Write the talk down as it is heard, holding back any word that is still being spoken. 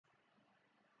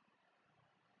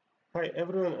Hi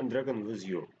everyone, and Dragon with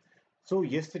you. So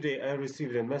yesterday I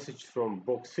received a message from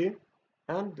Boxy,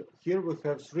 and here we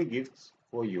have 3 gifts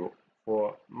for you,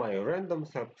 for my random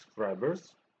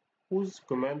subscribers, whose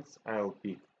comments I'll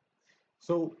pick.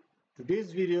 So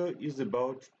today's video is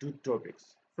about 2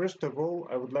 topics. First of all,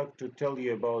 I would like to tell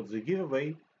you about the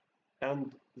giveaway,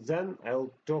 and then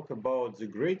I'll talk about the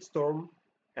Great Storm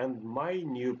and my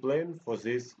new plan for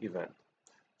this event.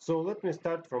 So let me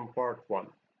start from part 1.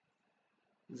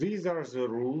 These are the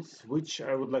rules which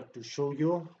I would like to show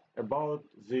you about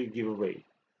the giveaway.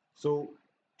 So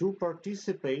to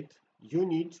participate, you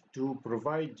need to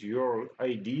provide your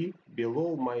ID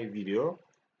below my video.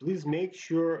 Please make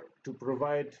sure to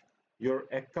provide your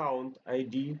account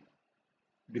ID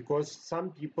because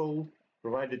some people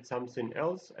provided something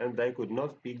else and I could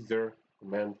not pick their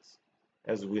comments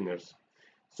as winners.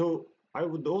 So I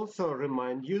would also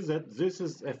remind you that this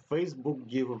is a Facebook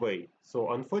giveaway.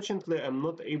 So unfortunately, I'm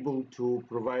not able to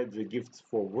provide the gifts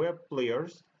for web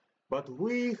players, but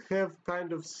we have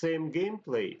kind of same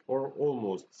gameplay or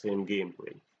almost same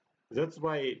gameplay. That's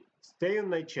why stay on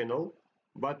my channel,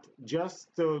 but just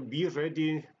be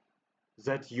ready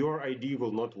that your ID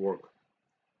will not work.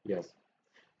 Yes.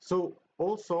 So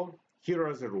also, here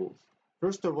are the rules.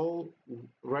 First of all,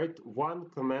 write one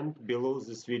comment below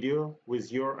this video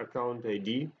with your account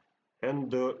ID, and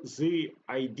the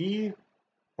ID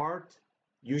part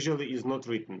usually is not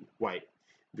written. Why?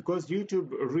 Because YouTube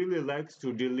really likes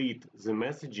to delete the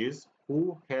messages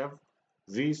who have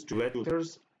these 2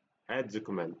 letters at the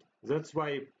comment. That's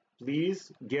why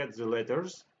please get the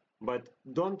letters, but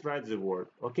don't write the word,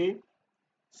 okay?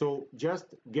 So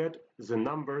just get the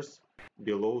numbers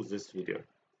below this video.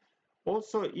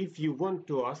 Also, if you want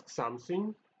to ask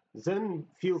something, then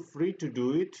feel free to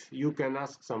do it. You can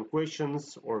ask some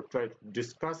questions or try to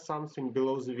discuss something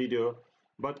below the video,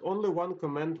 but only one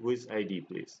comment with ID,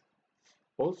 please.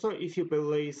 Also, if you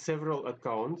play several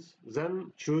accounts,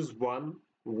 then choose one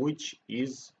which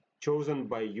is chosen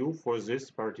by you for this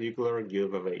particular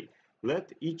giveaway.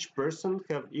 Let each person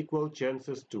have equal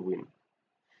chances to win.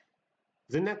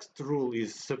 The next rule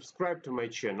is subscribe to my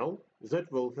channel.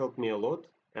 That will help me a lot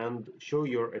and show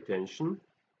your attention.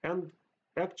 And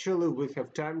actually we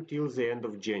have time till the end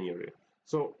of January.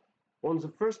 So on the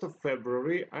 1st of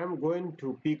February I'm going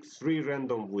to pick 3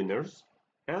 random winners,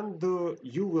 and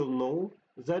you will know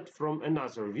that from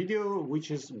another video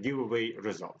which is giveaway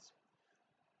results.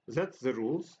 That's the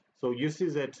rules. So you see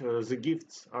that the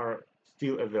gifts are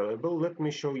still available. Let me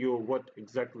show you what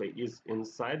exactly is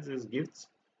inside these gifts.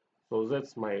 So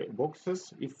that's my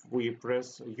boxes. If we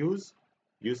press use,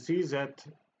 you see that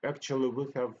actually we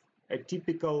have a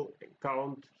typical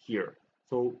account here.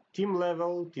 So team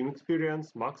level, team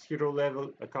experience, max hero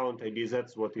level, account ID,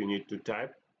 that's what you need to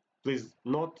type. Please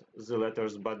not the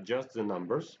letters, but just the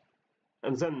numbers.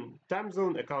 And then time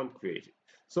zone, account created.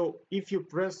 So if you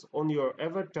press on your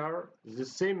avatar, the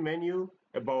same menu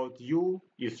about you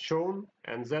is shown,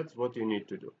 and that's what you need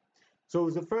to do.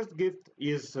 So the first gift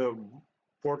is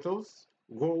portals,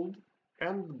 gold,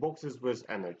 and boxes with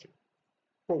energy.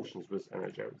 Potions with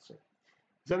energy, I would say.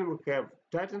 Then we have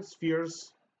Titan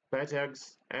spheres, pet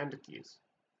eggs, and keys.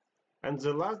 And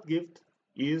the last gift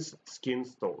is skin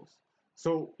stones.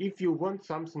 So if you want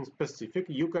something specific,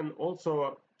 you can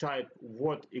also type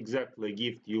what exactly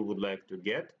gift you would like to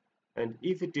get. And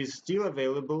if it is still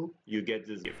available, you get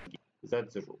this gift.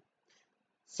 That's the rule.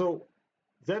 So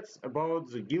that's about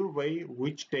the giveaway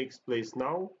which takes place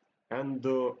now. And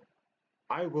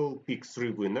I will pick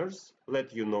 3 winners,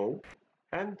 let you know,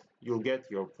 and you'll get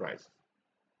your prize.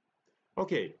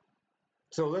 Okay,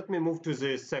 so let me move to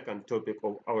the second topic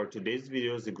of our today's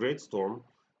video, the Great Storm.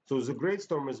 So the Great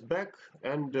Storm is back,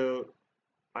 and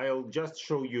I'll just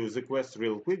show you the quest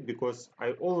real quick because I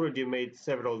already made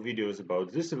several videos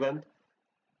about this event.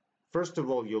 First of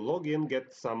all, you log in,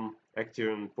 get some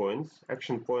action points.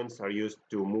 Action points are used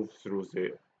to move through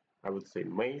the, I would say,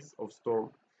 maze of Storm.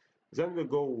 Then we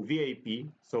go VIP,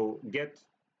 so get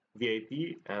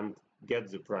VIP and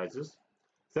get the prizes.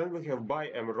 Then we have buy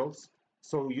emeralds.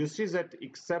 So you see that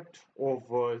except of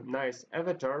nice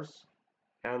avatars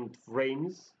and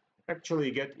frames, actually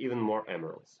you get even more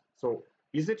emeralds. So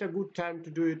is it a good time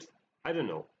to do it? I don't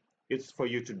know. It's for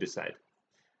you to decide.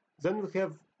 Then we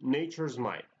have Nature's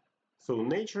Might. So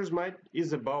Nature's Might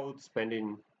is about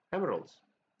spending emeralds.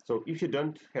 So if you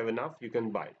don't have enough, you can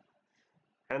buy.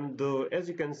 And as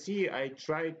you can see, I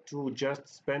try to just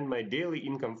spend my daily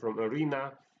income from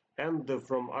arena and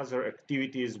from other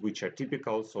activities which are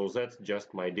typical, so that's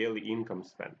just my daily income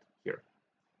spent here.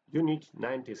 You need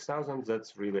 90,000,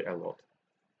 that's really a lot.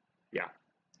 Yeah,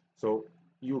 so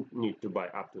you need to buy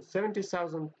up to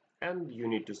 70,000, and you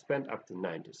need to spend up to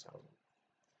 90,000.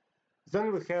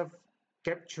 Then we have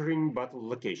capturing battle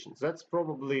locations. That's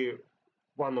probably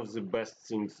one of the best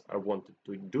things I wanted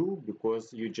to do,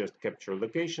 because you just capture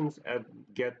locations and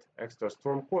get extra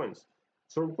storm coins.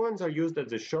 Storm coins are used at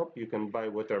the shop. You can buy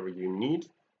whatever you need.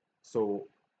 So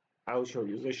I'll show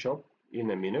you the shop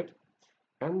in a minute.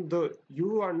 And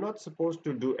you are not supposed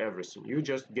to do everything. You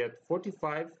just get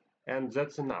 45 and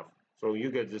that's enough. So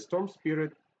you get the storm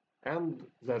spirit and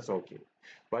that's okay.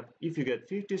 But if you get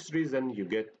 53, then you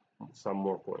get some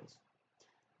more coins.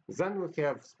 Then we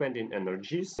have spending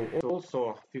energy. So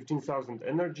also 15,000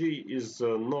 energy is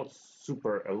not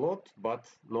super a lot, but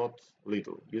not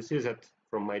little. You see that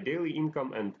from my daily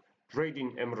income and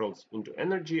trading emeralds into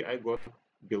energy, I got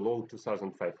below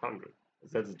 2,500.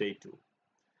 That's day 2.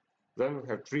 Then we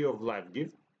have Tree of Life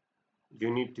gift.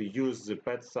 You need to use the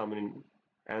pet summoning,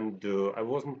 and I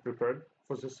wasn't prepared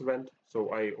for this event,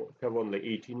 so I have only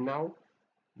 18 now.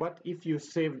 But if you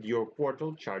saved your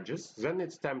portal charges, then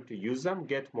it's time to use them,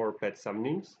 get more pet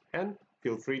summonings, and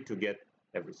feel free to get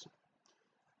everything.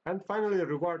 And finally,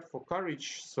 reward for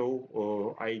courage.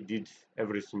 So I did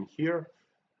everything here.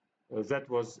 That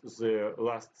was the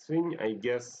last thing. I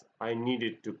guess I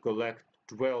needed to collect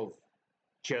 12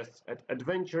 chests at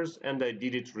adventures, and I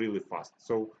did it really fast.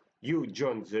 So you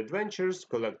join the adventures,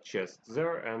 collect chests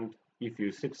there, and if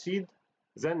you succeed,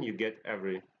 then you get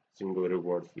every single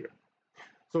reward here.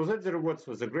 So that's the rewards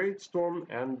for the Great Storm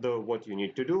and what you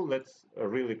need to do. Let's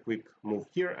really quick move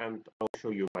here and I'll show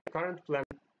you my current plan.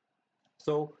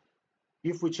 So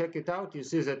if we check it out, you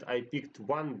see that I picked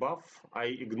one buff. I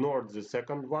ignored the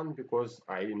second one because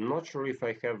I'm not sure if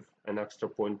I have an extra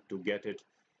point to get it.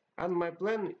 And my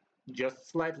plan just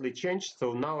slightly changed.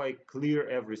 So now I clear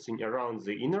everything around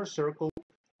the inner circle.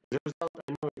 The result,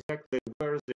 I know exactly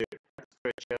where the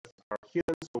extra chests are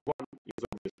hidden. So one is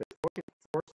obviously at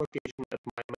 44th location at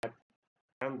my map,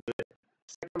 and the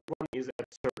second one is at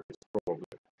surface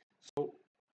probably. So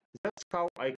that's how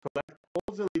I collect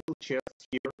all the little chests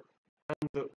here, and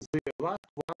the last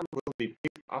one will be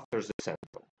picked after the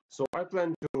central. So I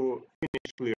plan to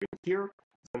finish clearing here,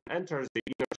 then enter the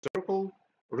inner circle,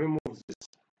 remove this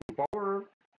power,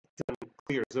 then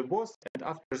clear the boss, and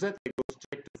after that I go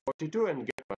straight to 42 and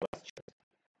get my last chest.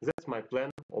 That's my plan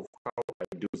of how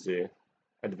I do the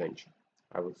adventure,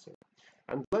 I would say.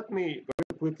 And let me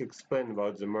very quick explain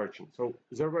about the merchant. So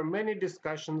there were many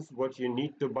discussions what you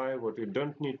need to buy, what you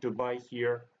don't need to buy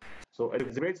here. So at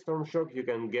the Great Storm Shop you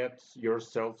can get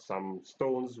yourself some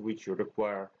stones which you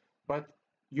require, but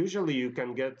usually you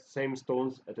can get same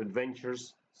stones at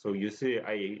adventures. So you see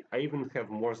I even have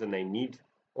more than I need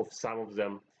of some of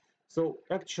them. So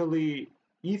actually,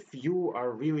 if you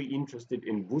are really interested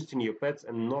in boosting your pets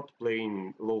and not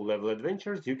playing low-level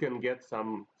adventures, you can get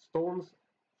some stones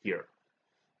here.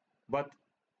 But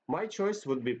my choice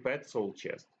would be pet soul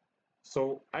chest.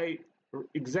 So I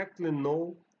exactly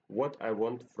know what I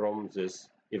want from this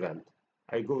event.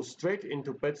 I go straight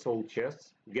into pet soul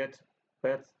chests, get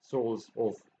pet souls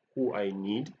of who I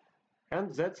need,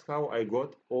 and that's how I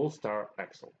got All-Star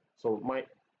Axel. So my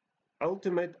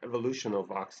ultimate evolution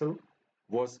of Axel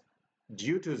was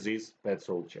due to these pet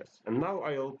soul chests. And now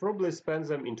I'll probably spend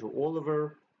them into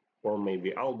Oliver or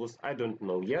maybe Albus, I don't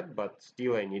know yet, but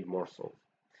still I need more souls.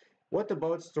 What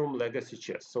about Storm Legacy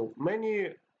chests? So many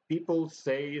people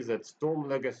say that Storm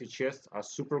Legacy chests are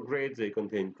super great, they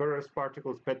contain Curse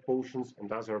Particles, Pet Potions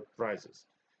and other prizes.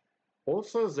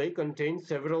 Also, they contain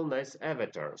several nice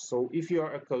avatars, so if you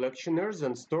are a collectioner,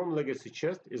 then Storm Legacy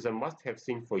chest is a must-have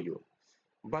thing for you.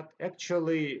 But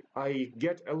actually, I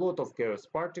get a lot of Chaos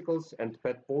Particles and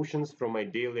Pet Potions from my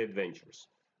daily adventures.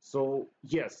 So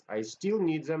yes, I still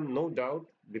need them, no doubt,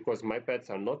 because my pets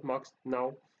are not maxed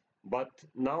now, but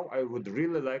now I would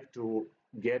really like to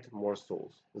get more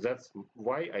souls. That's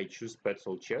why I choose Pet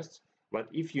Soul chests. But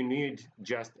if you need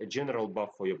just a general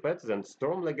buff for your pets, then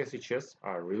Storm Legacy chests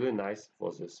are really nice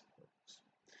for this purpose.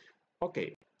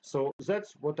 Okay, so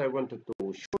that's what I wanted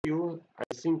to show you.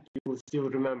 I think you still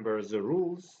remember the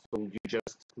rules. So you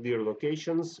just clear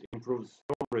locations, improve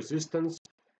storm resistance,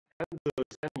 and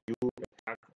then you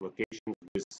attack locations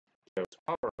with chaos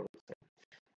power, I would say.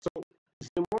 So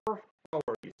the more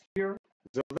power is here,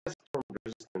 the less storm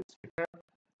resistance you have,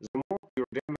 the more your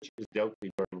damage is dealt to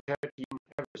your entire team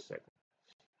every second.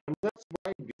 And that's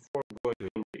why before going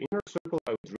in the inner circle,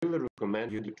 I would really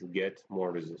recommend you to get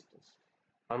more resistance.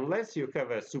 Unless you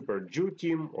have a super Jew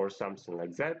team or something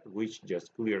like that, which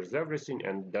just clears everything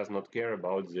and does not care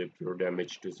about the pure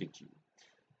damage to the team.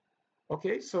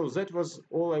 Okay, so that was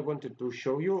all I wanted to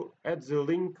show you. At the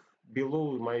link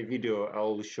below my video,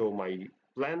 I'll show my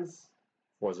plans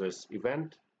for this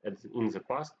event in the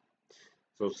past.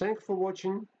 So thanks for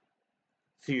watching.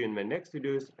 See you in my next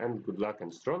videos and good luck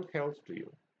and strong health to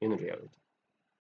you in reality.